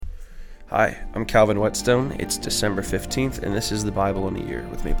Hi, I'm Calvin Whetstone. It's December 15th, and this is the Bible in a Year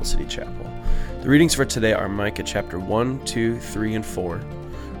with Maple City Chapel. The readings for today are Micah chapter 1, 2, 3, and 4,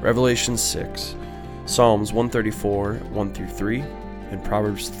 Revelation 6, Psalms 134, 1 through 3, and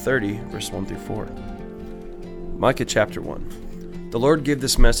Proverbs 30, verse 1 through 4. Micah chapter 1. The Lord gave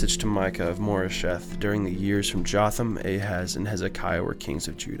this message to Micah of Moresheth during the years from Jotham, Ahaz, and Hezekiah were kings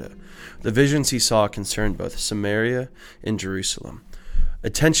of Judah. The visions he saw concerned both Samaria and Jerusalem.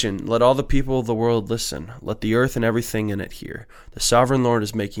 Attention, let all the people of the world listen. Let the earth and everything in it hear. The sovereign Lord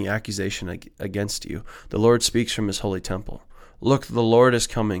is making accusation against you. The Lord speaks from his holy temple. Look, the Lord is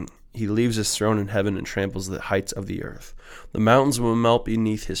coming. He leaves his throne in heaven and tramples the heights of the earth. The mountains will melt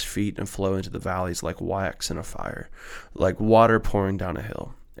beneath his feet and flow into the valleys like wax in a fire, like water pouring down a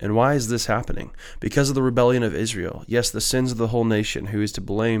hill. And why is this happening? Because of the rebellion of Israel. Yes, the sins of the whole nation. Who is to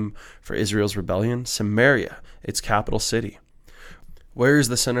blame for Israel's rebellion? Samaria, its capital city. Where is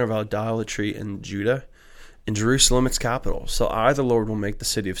the center of idolatry in Judah? In Jerusalem, its capital. So I, the Lord, will make the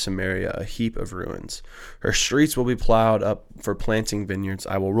city of Samaria a heap of ruins. Her streets will be plowed up for planting vineyards.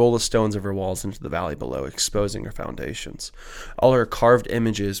 I will roll the stones of her walls into the valley below, exposing her foundations. All her carved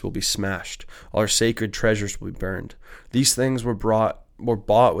images will be smashed. All her sacred treasures will be burned. These things were bought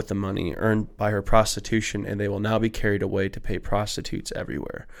with the money earned by her prostitution, and they will now be carried away to pay prostitutes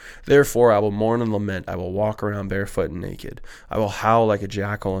everywhere. Therefore I will mourn and lament. I will walk around barefoot and naked. I will howl like a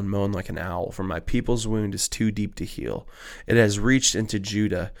jackal and moan like an owl, for my people's wound is too deep to heal. It has reached into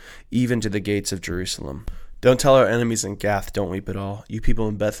Judah, even to the gates of Jerusalem. Don't tell our enemies in Gath, don't weep at all. You people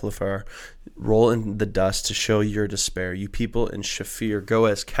in Bethlehem, roll in the dust to show your despair. You people in Shaphir, go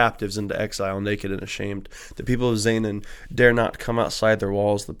as captives into exile, naked and ashamed. The people of Zanan dare not come outside their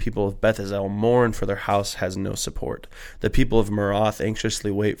walls. The people of Beth-ezel mourn, for their house has no support. The people of Merath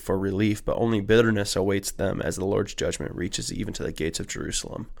anxiously wait for relief, but only bitterness awaits them as the Lord's judgment reaches even to the gates of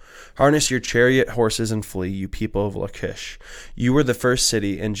Jerusalem. Harness your chariot horses and flee, you people of Lachish. You were the first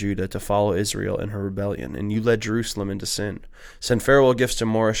city in Judah to follow Israel in her rebellion, and you led Jerusalem into sin. Send farewell gifts to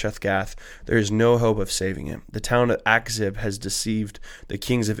Moresheth Gath. There is no hope of saving it. The town of Achzib has deceived the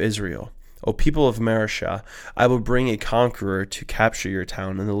kings of Israel. O people of Mareshah, I will bring a conqueror to capture your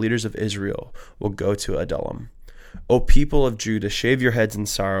town, and the leaders of Israel will go to Adullam. O people of Judah, shave your heads in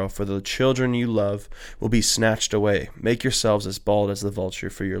sorrow, for the children you love will be snatched away. Make yourselves as bald as the vulture,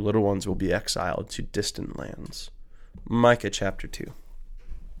 for your little ones will be exiled to distant lands. Micah chapter 2.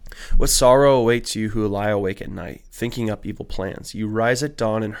 What sorrow awaits you who lie awake at night, thinking up evil plans. You rise at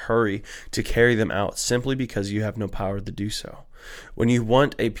dawn and hurry to carry them out, simply because you have no power to do so. When you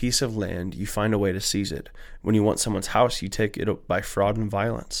want a piece of land, you find a way to seize it. When you want someone's house, you take it by fraud and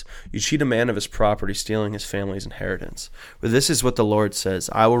violence. You cheat a man of his property, stealing his family's inheritance. But this is what the Lord says: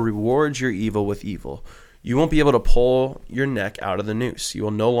 I will reward your evil with evil. You won't be able to pull your neck out of the noose. You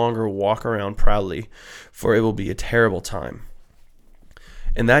will no longer walk around proudly, for it will be a terrible time.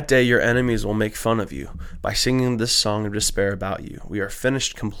 In that day your enemies will make fun of you by singing this song of despair about you. We are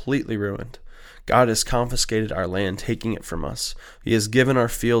finished, completely ruined. God has confiscated our land, taking it from us. He has given our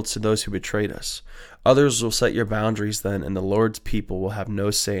fields to those who betrayed us. Others will set your boundaries then, and the Lord's people will have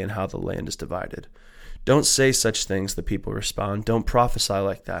no say in how the land is divided. Don't say such things, the people respond. Don't prophesy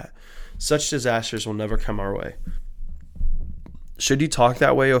like that. Such disasters will never come our way. Should you talk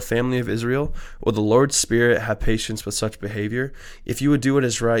that way, O family of Israel? Will the Lord's Spirit have patience with such behavior? If you would do what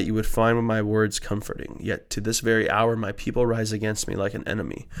is right, you would find my words comforting. Yet to this very hour my people rise against me like an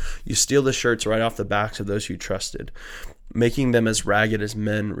enemy. You steal the shirts right off the backs of those you trusted, making them as ragged as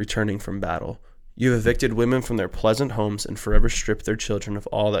men returning from battle. You have evicted women from their pleasant homes and forever stripped their children of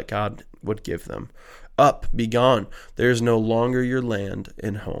all that God would give them. Up, be gone. There is no longer your land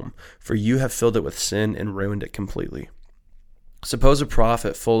and home, for you have filled it with sin and ruined it completely. Suppose a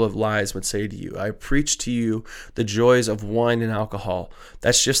prophet full of lies would say to you, I preach to you the joys of wine and alcohol.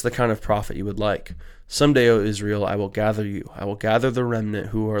 That's just the kind of prophet you would like. Someday, O Israel, I will gather you. I will gather the remnant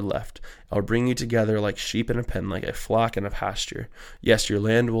who are left. I will bring you together like sheep in a pen, like a flock in a pasture. Yes, your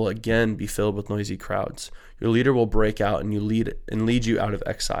land will again be filled with noisy crowds. Your leader will break out and lead you out of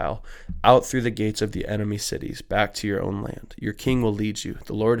exile, out through the gates of the enemy cities, back to your own land. Your king will lead you.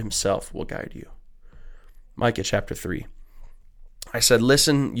 The Lord himself will guide you. Micah chapter 3. I said,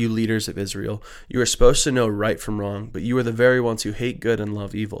 listen, you leaders of Israel. You are supposed to know right from wrong, but you are the very ones who hate good and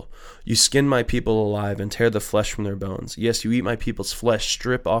love evil. You skin my people alive and tear the flesh from their bones. Yes, you eat my people's flesh,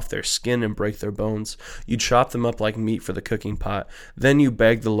 strip off their skin and break their bones. You chop them up like meat for the cooking pot. Then you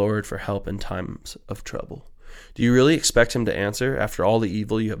beg the Lord for help in times of trouble. Do you really expect him to answer after all the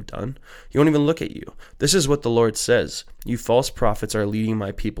evil you have done? He won't even look at you. This is what the Lord says. You false prophets are leading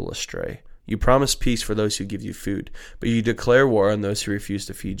my people astray. You promise peace for those who give you food, but you declare war on those who refuse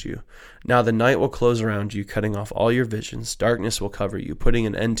to feed you. Now the night will close around you, cutting off all your visions. Darkness will cover you, putting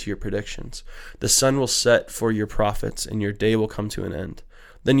an end to your predictions. The sun will set for your prophets, and your day will come to an end.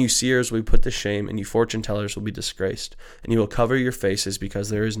 Then you seers will be put to shame, and you fortune tellers will be disgraced, and you will cover your faces because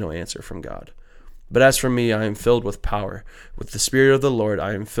there is no answer from God. But as for me, I am filled with power. With the Spirit of the Lord,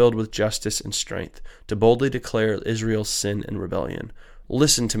 I am filled with justice and strength, to boldly declare Israel's sin and rebellion.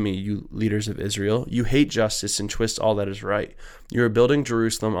 Listen to me, you leaders of Israel. You hate justice and twist all that is right. You are building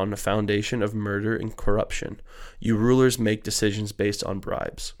Jerusalem on a foundation of murder and corruption. You rulers make decisions based on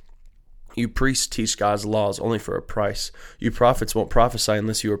bribes. You priests teach God's laws only for a price. You prophets won't prophesy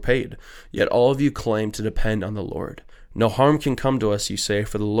unless you are paid. Yet all of you claim to depend on the Lord. No harm can come to us, you say,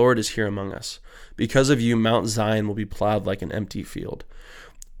 for the Lord is here among us. Because of you, Mount Zion will be plowed like an empty field.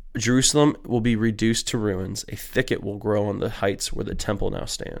 Jerusalem will be reduced to ruins. A thicket will grow on the heights where the temple now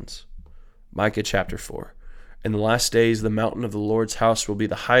stands. Micah chapter 4. In the last days, the mountain of the Lord's house will be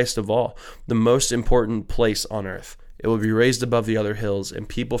the highest of all, the most important place on earth. It will be raised above the other hills, and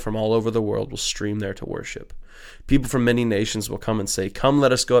people from all over the world will stream there to worship. People from many nations will come and say, "Come,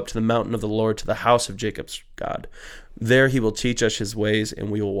 let us go up to the mountain of the Lord, to the house of Jacob's God. There he will teach us his ways, and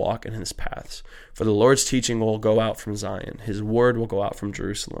we will walk in his paths. For the Lord's teaching will go out from Zion. His word will go out from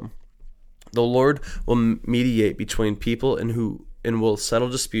Jerusalem. The Lord will mediate between people and will settle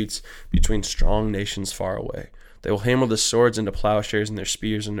disputes between strong nations far away. They will hammer the swords into plowshares and their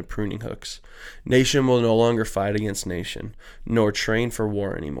spears into pruning hooks. Nation will no longer fight against nation, nor train for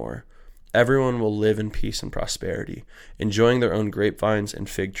war anymore. Everyone will live in peace and prosperity, enjoying their own grapevines and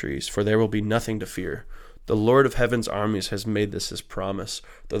fig trees, for there will be nothing to fear. The Lord of heaven's armies has made this his promise.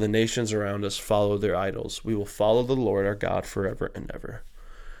 Though the nations around us follow their idols, we will follow the Lord our God forever and ever.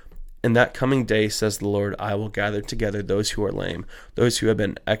 In that coming day, says the Lord, I will gather together those who are lame, those who have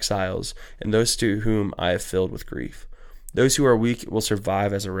been exiles, and those to whom I have filled with grief. Those who are weak will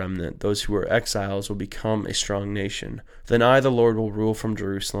survive as a remnant. Those who are exiles will become a strong nation. Then I, the Lord, will rule from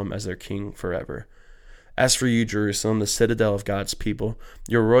Jerusalem as their king forever. As for you, Jerusalem, the citadel of God's people,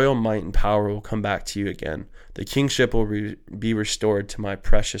 your royal might and power will come back to you again. The kingship will be restored to my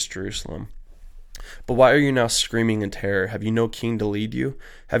precious Jerusalem. But why are you now screaming in terror? Have you no king to lead you?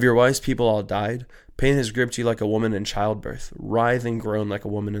 Have your wise people all died? Pain has gripped you like a woman in childbirth. Writhe and groan like a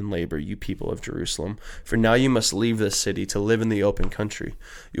woman in labor, you people of Jerusalem. For now you must leave this city to live in the open country.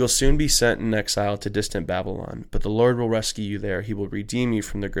 You will soon be sent in exile to distant Babylon, but the Lord will rescue you there. He will redeem you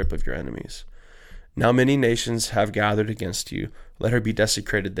from the grip of your enemies. Now many nations have gathered against you. Let her be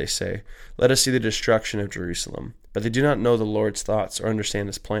desecrated, they say. Let us see the destruction of Jerusalem. But they do not know the Lord's thoughts or understand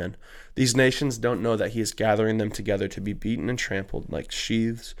his plan. These nations don't know that he is gathering them together to be beaten and trampled like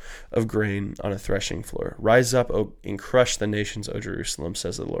sheaves of grain on a threshing floor. Rise up, and crush the nations, O Jerusalem,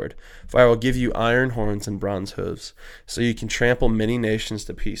 says the Lord. For I will give you iron horns and bronze hooves, so you can trample many nations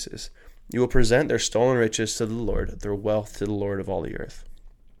to pieces. You will present their stolen riches to the Lord, their wealth to the Lord of all the earth.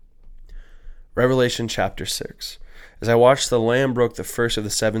 Revelation chapter 6. As I watched, the Lamb broke the first of the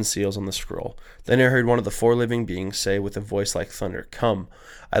 7 seals on the scroll. Then I heard one of the 4 living beings say with a voice like thunder, "Come."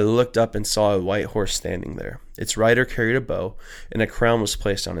 I looked up and saw a white horse standing there. Its rider carried a bow, and a crown was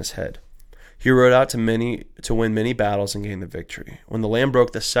placed on his head. He rode out to win many battles and gain the victory. When the Lamb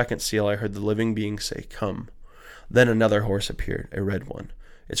broke the 2nd seal, I heard the living being say, "Come." Then another horse appeared, a red one.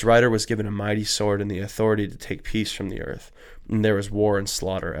 Its rider was given a mighty sword and the authority to take peace from the earth, and there was war and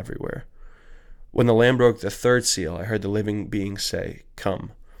slaughter everywhere. When the Lamb broke the 3rd seal, I heard the living being say,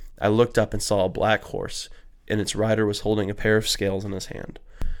 "Come." I looked up and saw a black horse, and its rider was holding a pair of scales in his hand.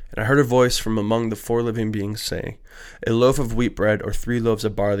 And I heard a voice from among the 4 living beings saying, "A loaf of wheat bread or 3 loaves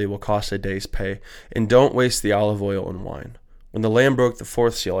of barley will cost a day's pay, and don't waste the olive oil and wine." When the Lamb broke the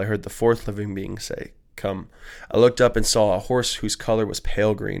 4th seal, I heard the 4th living being say, "Come." I looked up and saw a horse whose color was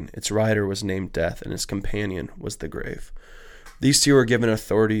pale green. Its rider was named Death, and its companion was the grave. These 2 were given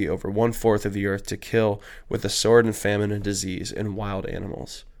authority over 1/4 of the earth to kill with the sword and famine and disease and wild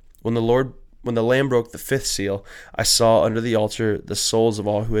animals. When the Lamb broke the 5th seal, I saw under the altar the souls of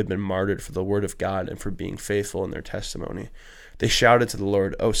all who had been martyred for the word of God and for being faithful in their testimony. They shouted to the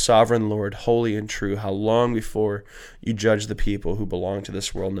Lord, "O sovereign Lord, holy and true, how long before you judge the people who belong to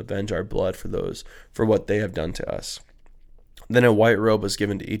this world and avenge our blood for what they have done to us?" Then a white robe was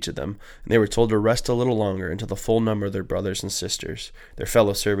given to each of them, and they were told to rest a little longer until the full number of their brothers and sisters, their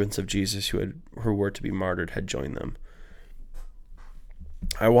fellow servants of Jesus who were to be martyred, had joined them.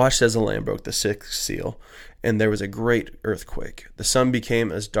 I watched as the Lamb broke the 6th seal, and there was a great earthquake. The sun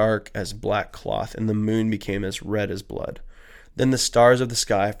became as dark as black cloth, and the moon became as red as blood. Then the stars of the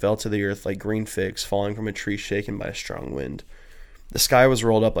sky fell to the earth like green figs falling from a tree shaken by a strong wind. The sky was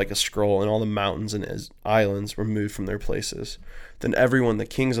rolled up like a scroll, and all the mountains and islands were moved from their places. Then everyone, the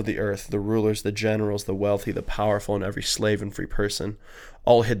kings of the earth, the rulers, the generals, the wealthy, the powerful, and every slave and free person,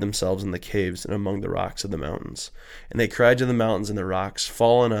 all hid themselves in the caves and among the rocks of the mountains. And they cried to the mountains and the rocks,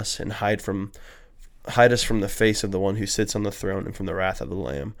 "Fall on us and hide us from the face of the one who sits on the throne and from the wrath of the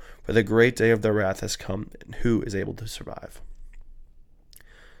Lamb. For the great day of their wrath has come, and who is able to survive?"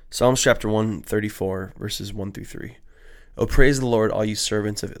 Psalms chapter 134, verses 1 through 3. O praise the Lord, all you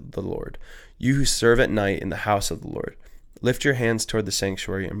servants of the Lord, you who serve at night in the house of the Lord. Lift your hands toward the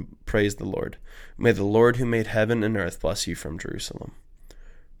sanctuary and praise the Lord. May the Lord who made heaven and earth bless you from Jerusalem.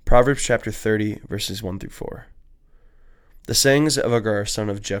 Proverbs chapter 30, verses 1 through 4. The sayings of Agur, son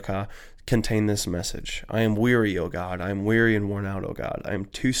of Jakeh, contain this message. I am weary, O God. I am weary and worn out, O God. I am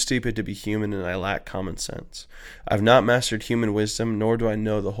too stupid to be human, and I lack common sense. I have not mastered human wisdom, nor do I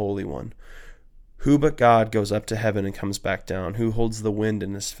know the Holy One. Who but God goes up to heaven and comes back down? Who holds the wind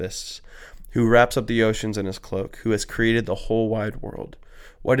in his fists? Who wraps up the oceans in his cloak? Who has created the whole wide world?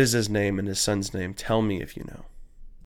 What is his name and his son's name? Tell me if you know.